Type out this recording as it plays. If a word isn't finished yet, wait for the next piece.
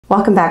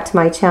Welcome back to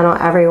my channel,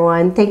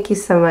 everyone. Thank you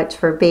so much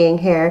for being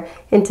here.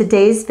 In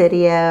today's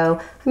video,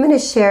 I'm going to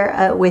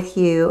share with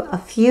you a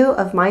few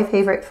of my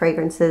favorite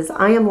fragrances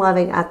I am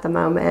loving at the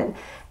moment.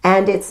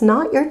 And it's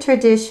not your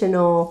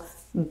traditional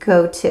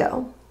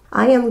go-to.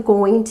 I am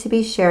going to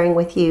be sharing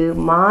with you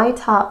my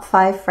top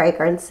 5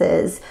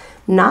 fragrances,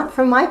 not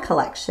from my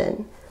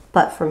collection,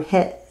 but from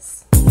his.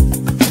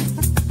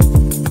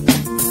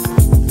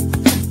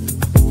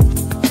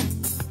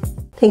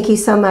 Thank you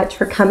so much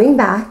for coming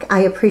back.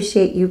 I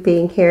appreciate you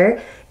being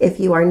here. If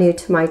you are new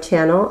to my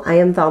channel, I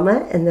am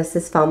Velma and this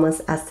is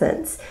Velma's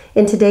Essence.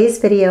 In today's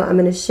video, I'm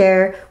going to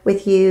share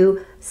with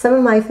you some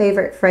of my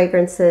favorite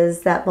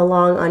fragrances that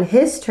belong on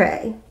his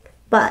tray,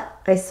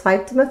 but I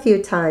swiped them a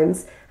few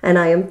times and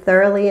I am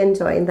thoroughly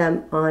enjoying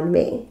them on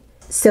me.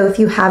 So if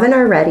you haven't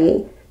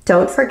already,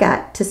 don't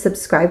forget to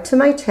subscribe to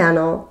my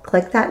channel,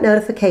 click that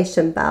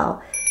notification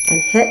bell,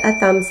 and hit a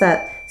thumbs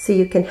up so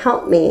you can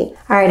help me.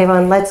 All right,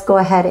 everyone, let's go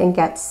ahead and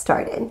get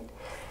started.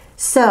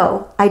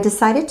 So I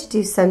decided to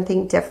do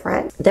something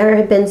different. There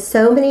have been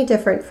so many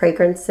different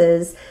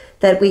fragrances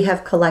that we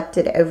have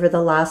collected over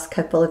the last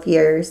couple of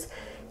years.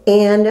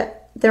 And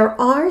there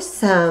are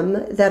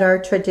some that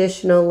are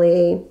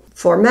traditionally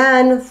for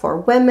men,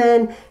 for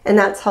women, and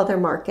that's how they're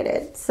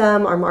marketed.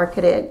 Some are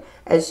marketed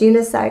as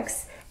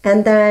unisex,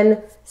 and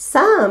then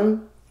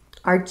some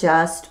are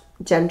just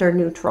gender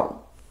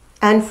neutral.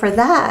 And for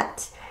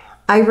that,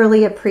 I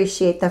really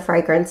appreciate the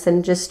fragrance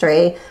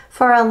industry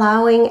for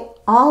allowing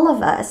all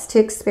of us to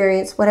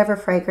experience whatever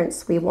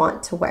fragrance we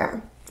want to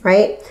wear,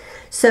 right?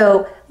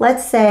 So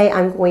let's say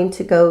I'm going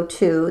to go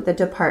to the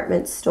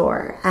department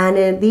store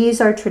and these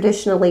are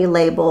traditionally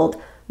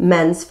labeled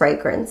men's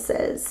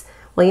fragrances.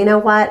 Well, you know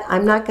what?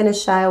 I'm not going to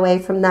shy away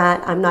from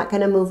that. I'm not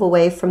going to move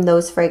away from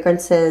those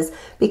fragrances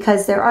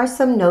because there are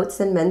some notes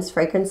in men's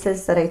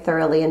fragrances that I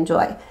thoroughly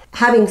enjoy.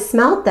 Having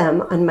smelled them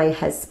on my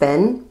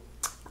husband,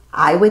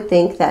 I would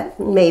think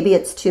that maybe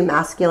it's too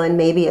masculine,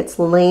 maybe it's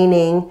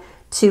leaning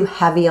too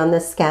heavy on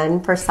the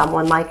skin for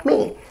someone like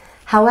me.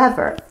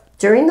 However,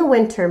 during the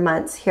winter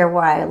months here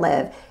where I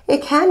live,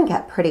 it can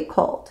get pretty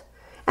cold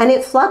and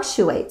it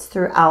fluctuates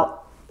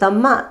throughout the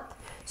month.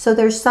 So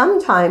there's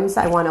sometimes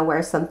I want to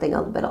wear something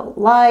a little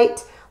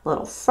light, a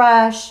little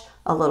fresh,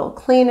 a little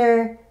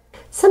cleaner.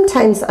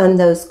 Sometimes on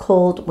those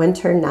cold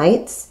winter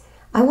nights,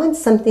 I want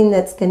something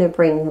that's going to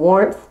bring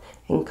warmth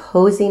and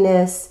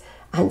coziness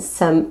and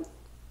some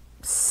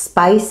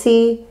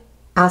spicy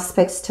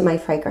aspects to my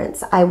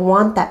fragrance. I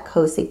want that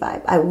cozy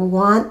vibe. I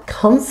want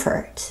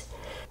comfort.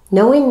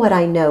 Knowing what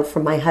I know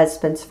from my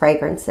husband's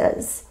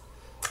fragrances,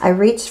 I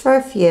reached for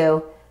a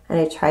few and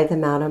I tried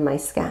them out on my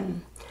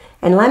skin.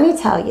 And let me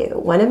tell you,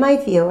 one of my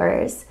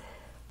viewers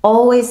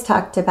always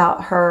talked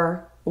about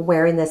her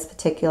wearing this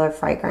particular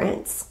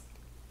fragrance.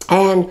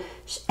 And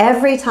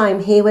every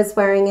time he was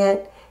wearing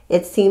it,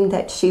 it seemed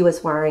that she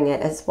was wearing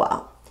it as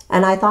well.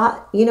 And I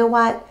thought, you know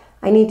what?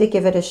 I need to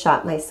give it a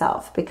shot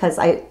myself because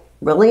I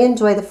really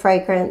enjoy the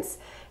fragrance.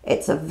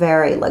 It's a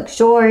very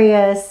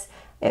luxurious,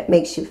 it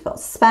makes you feel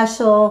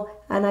special.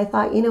 And I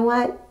thought, you know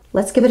what?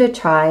 Let's give it a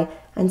try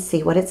and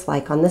see what it's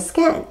like on the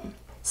skin.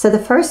 So the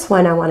first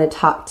one I want to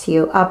talk to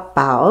you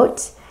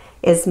about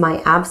is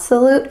my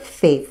absolute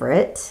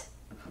favorite.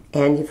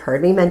 And you've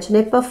heard me mention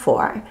it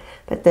before,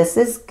 but this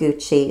is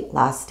Gucci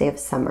Last Day of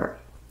Summer.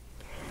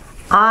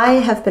 I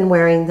have been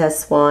wearing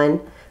this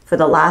one for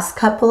the last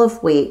couple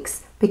of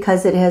weeks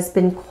because it has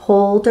been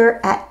colder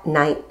at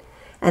night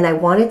and I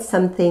wanted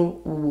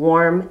something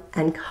warm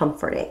and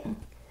comforting.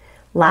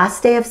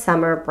 Last Day of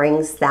Summer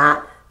brings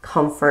that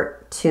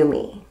comfort to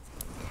me.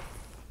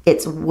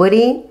 It's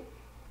woody,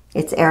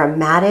 it's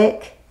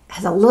aromatic,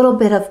 has a little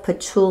bit of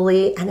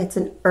patchouli, and it's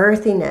an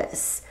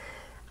earthiness.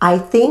 I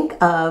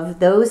think of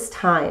those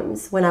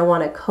times when I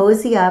want to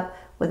cozy up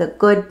with a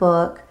good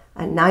book,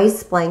 a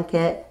nice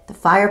blanket, the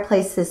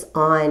fireplace is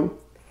on,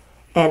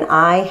 and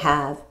I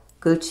have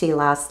Gucci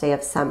Last Day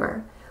of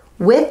Summer.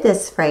 With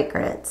this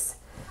fragrance,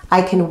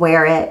 I can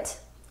wear it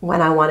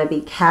when I want to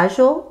be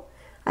casual.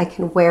 I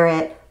can wear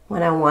it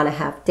when I want to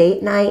have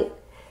date night.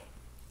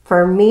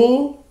 For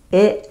me,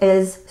 it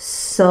is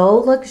so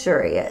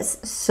luxurious,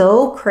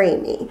 so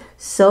creamy,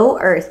 so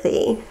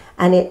earthy,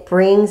 and it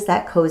brings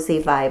that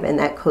cozy vibe and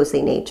that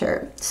cozy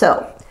nature.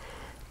 So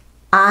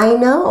I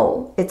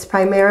know it's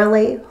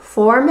primarily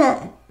for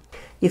men.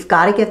 You've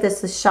got to give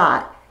this a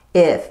shot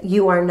if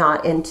you are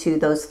not into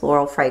those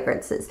floral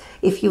fragrances,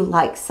 if you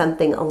like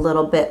something a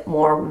little bit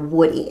more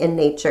woody in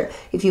nature,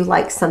 if you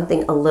like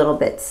something a little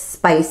bit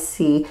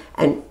spicy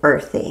and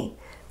earthy,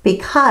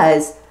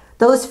 because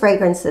those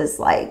fragrances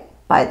like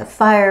By the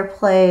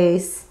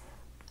Fireplace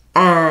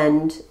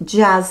and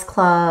Jazz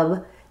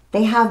Club,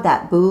 they have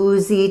that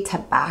boozy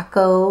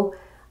tobacco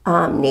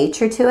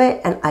nature to it,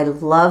 and I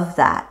love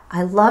that.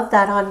 I love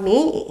that on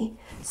me.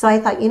 So I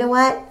thought, you know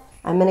what?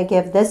 I'm going to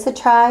give this a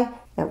try.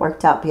 It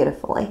worked out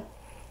beautifully.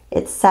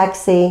 It's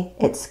sexy,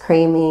 it's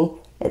creamy,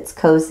 it's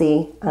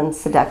cozy, and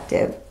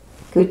seductive.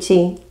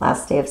 Gucci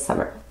Last Day of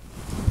Summer.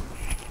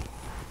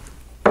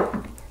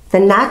 The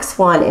next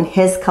one in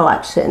his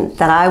collection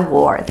that I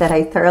wore that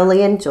I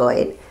thoroughly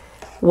enjoyed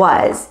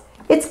was,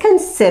 it's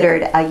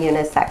considered a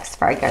unisex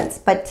fragrance,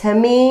 but to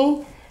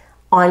me,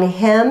 on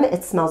him,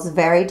 it smells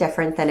very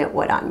different than it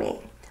would on me.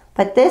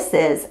 But this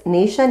is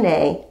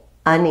Nichane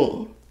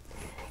Ani.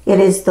 It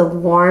is the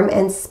warm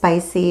and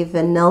spicy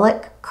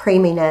vanillic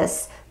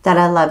creaminess that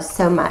I love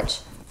so much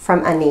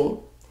from Ani.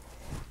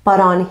 But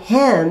on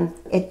him,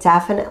 it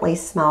definitely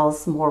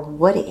smells more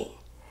woody.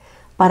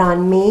 But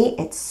on me,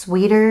 it's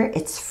sweeter,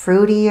 it's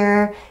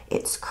fruitier,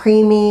 it's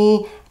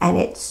creamy, and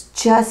it's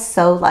just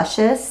so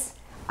luscious.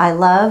 I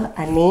love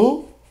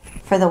Ani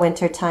for the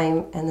winter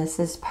time, and this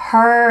is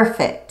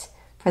perfect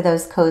for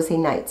those cozy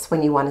nights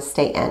when you want to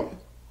stay in.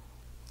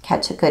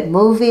 Catch a good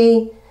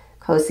movie,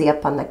 cozy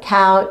up on the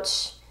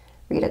couch,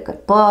 read a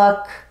good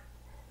book,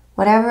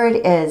 whatever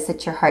it is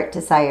that your heart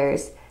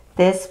desires,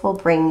 this will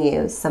bring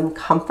you some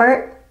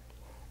comfort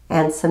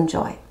and some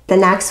joy. The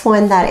next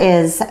one that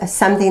is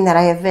something that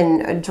I have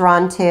been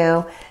drawn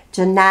to,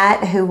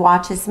 Jeanette, who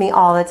watches me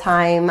all the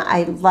time.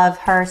 I love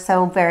her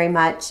so very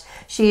much.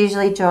 She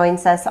usually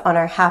joins us on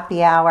our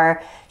happy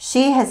hour.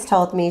 She has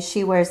told me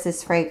she wears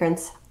this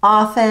fragrance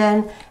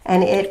often,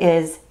 and it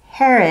is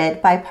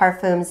Herod by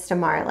Parfums de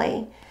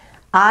Marly.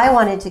 I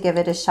wanted to give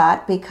it a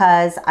shot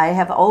because I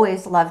have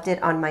always loved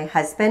it on my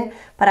husband,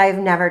 but I've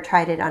never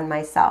tried it on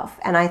myself.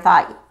 And I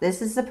thought this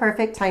is the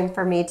perfect time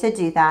for me to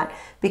do that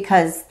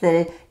because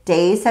the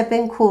days have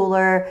been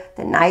cooler,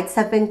 the nights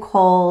have been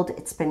cold,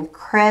 it's been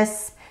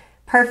crisp.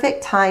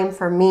 Perfect time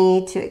for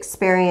me to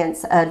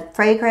experience a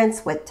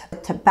fragrance with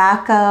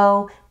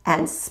tobacco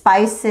and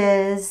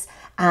spices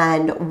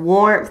and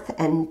warmth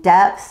and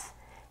depth.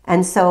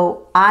 And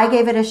so I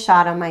gave it a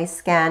shot on my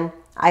skin.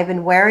 I've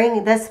been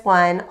wearing this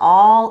one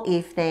all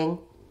evening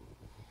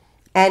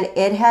and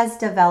it has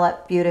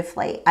developed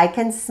beautifully. I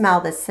can smell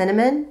the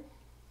cinnamon.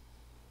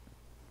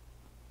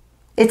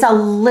 It's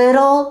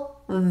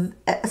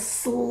a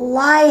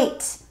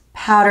slight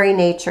powdery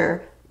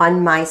nature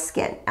on my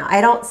skin. Now,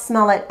 I don't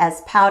smell it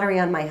as powdery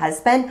on my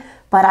husband,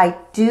 but I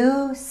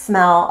do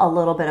smell a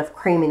little bit of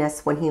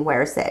creaminess when he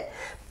wears it.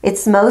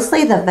 It's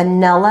mostly the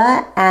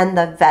vanilla and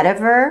the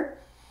vetiver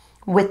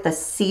with the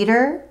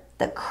cedar,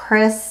 the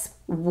crisp,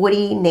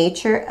 woody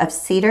nature of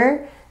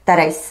cedar that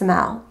I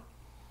smell.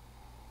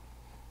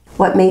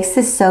 What makes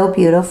this so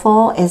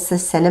beautiful is the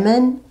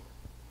cinnamon,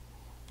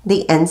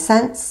 the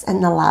incense,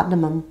 and the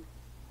labdanum.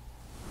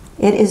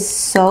 It is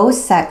so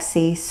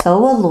sexy, so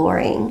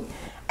alluring,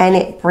 and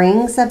it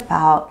brings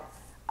about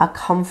a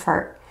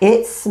comfort.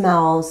 It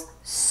smells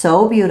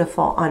so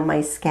beautiful on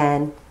my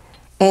skin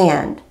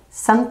and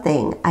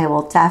something I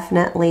will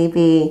definitely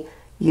be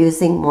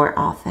using more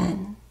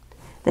often.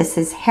 This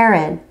is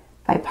Herod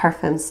by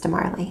Parfums de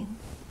Marly.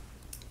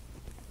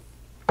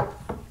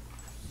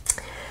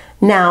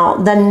 Now,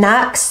 the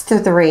next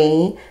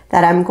three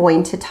that I'm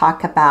going to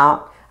talk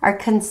about are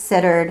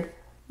considered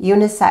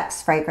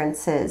unisex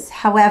fragrances.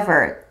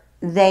 However,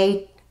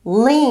 they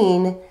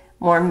lean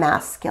more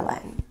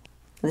masculine.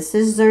 This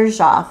is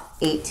Xerjoff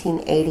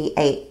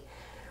 1888.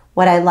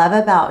 What I love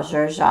about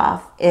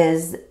Xerjoff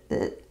is,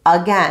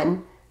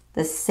 again,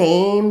 the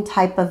same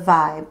type of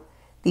vibe.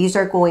 These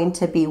are going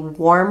to be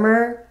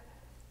warmer,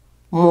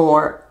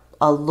 more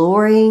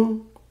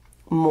alluring,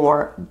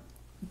 more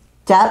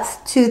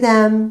depth to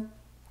them.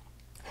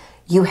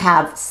 You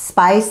have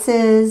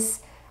spices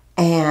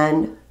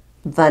and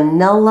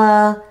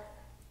vanilla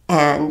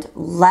and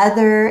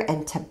leather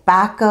and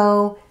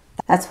tobacco.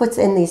 That's what's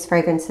in these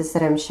fragrances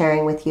that I'm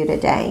sharing with you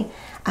today.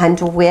 And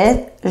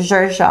with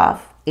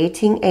Xerjoff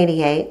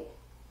 1888,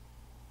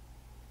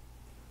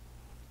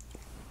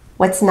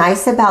 what's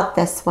nice about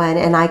this one,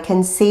 and I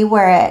can see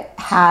where it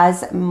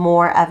has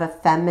more of a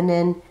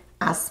feminine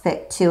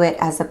aspect to it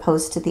as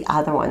opposed to the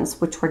other ones,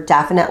 which were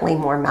definitely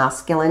more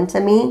masculine to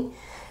me.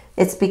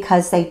 It's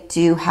because they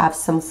do have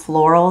some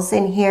florals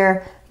in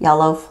here,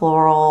 yellow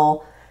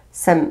floral,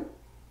 some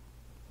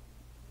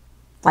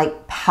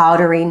like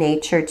powdery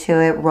nature to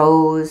it,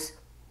 rose.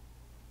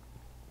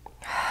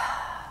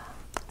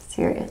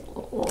 Serious.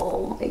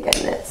 Oh my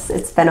goodness,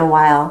 it's been a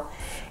while.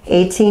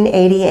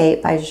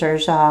 1888 by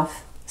Xerjoff.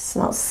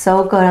 Smells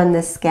so good on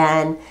the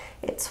skin.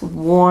 It's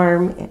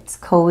warm, it's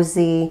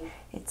cozy,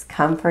 it's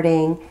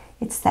comforting.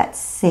 It's that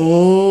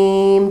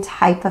same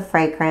type of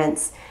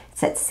fragrance. It's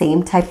that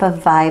same type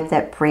of vibe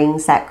that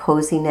brings that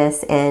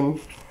coziness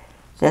in.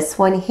 This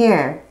one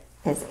here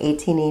is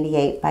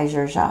 1888 by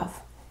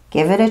Xerjoff.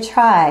 Give it a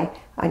try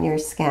on your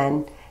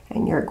skin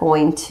and you're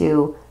going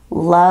to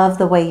love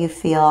the way you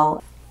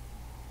feel.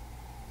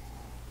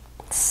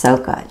 So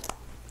good.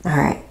 All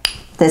right,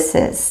 this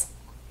is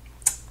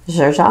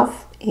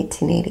Xerjoff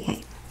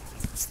 1888.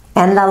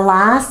 And the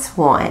last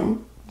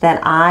one that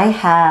I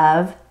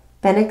have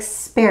been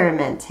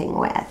experimenting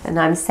with, and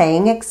I'm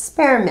saying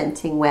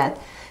experimenting with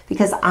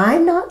because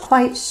I'm not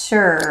quite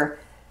sure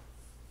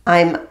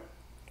I'm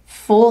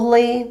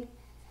fully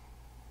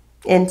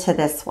into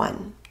this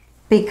one,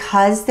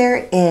 because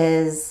there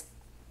is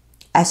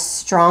a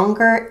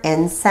stronger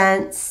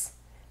incense,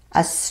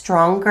 a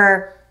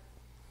stronger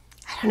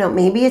I don't know,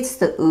 maybe it's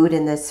the oud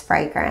in this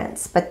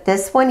fragrance, but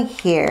this one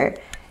here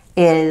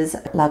is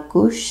La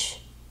Couche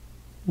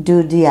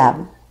du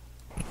Diable.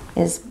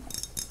 Is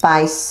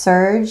by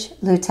Serge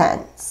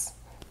Lutens.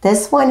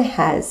 This one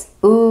has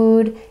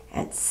oud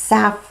and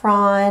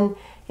saffron.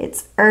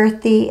 It's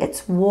earthy,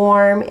 it's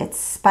warm, it's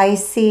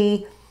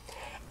spicy.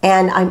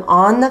 And I'm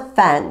on the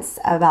fence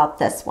about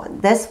this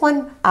one. This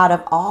one, out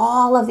of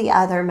all of the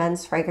other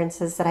men's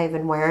fragrances that I've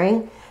been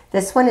wearing,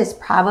 this one is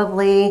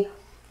probably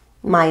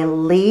my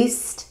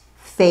least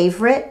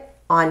favorite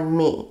on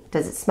me.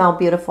 Does it smell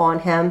beautiful on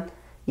him?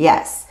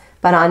 Yes.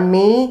 But on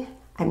me,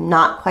 I'm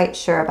not quite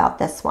sure about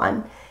this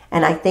one.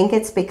 And I think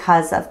it's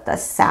because of the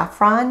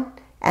saffron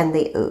and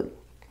the oud.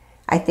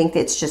 I think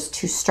it's just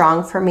too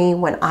strong for me.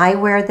 When I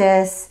wear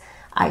this,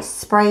 I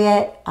spray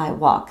it, I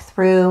walk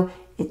through.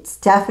 It's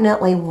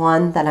definitely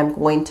one that I'm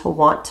going to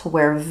want to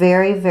wear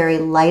very, very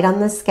light on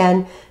the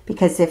skin,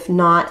 because if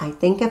not, I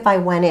think if I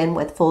went in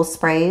with full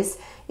sprays,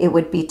 it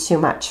would be too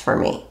much for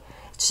me.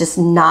 It's just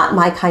not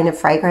my kind of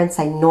fragrance.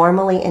 I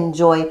normally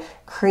enjoy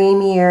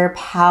creamier,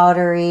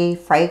 powdery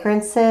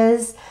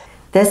fragrances.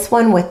 This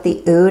one with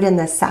the oud and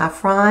the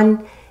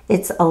saffron,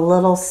 it's a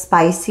little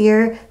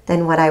spicier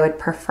than what I would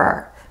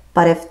prefer.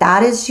 But if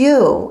that is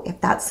you,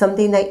 if that's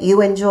something that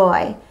you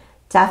enjoy,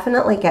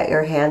 definitely get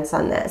your hands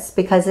on this,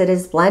 because it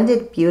is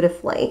blended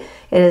beautifully.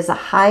 It is a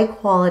high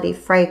quality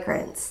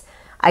fragrance.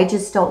 I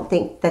just don't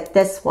think that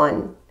this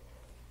one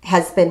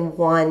has been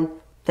one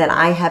that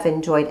I have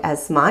enjoyed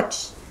as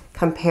much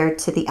compared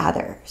to the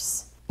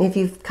others. If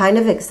you've kind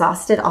of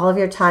exhausted all of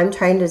your time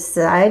trying to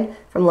decide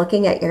from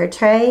looking at your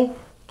tray,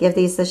 give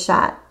these a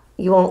shot.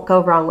 You won't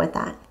go wrong with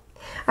that.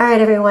 All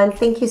right, everyone,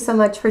 thank you so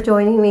much for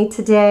joining me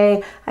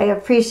today. I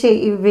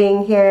appreciate you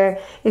being here.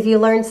 If you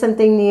learned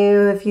something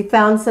new, if you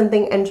found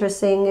something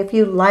interesting, if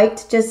you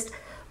liked just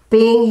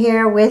being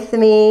here with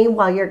me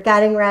while you're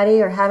getting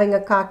ready or having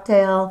a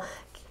cocktail,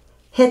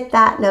 hit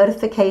that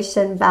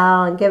notification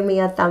bell and give me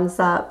a thumbs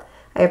up.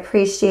 I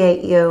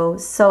appreciate you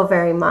so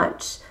very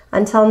much.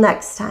 Until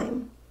next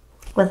time,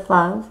 with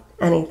love,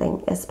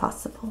 anything is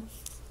possible.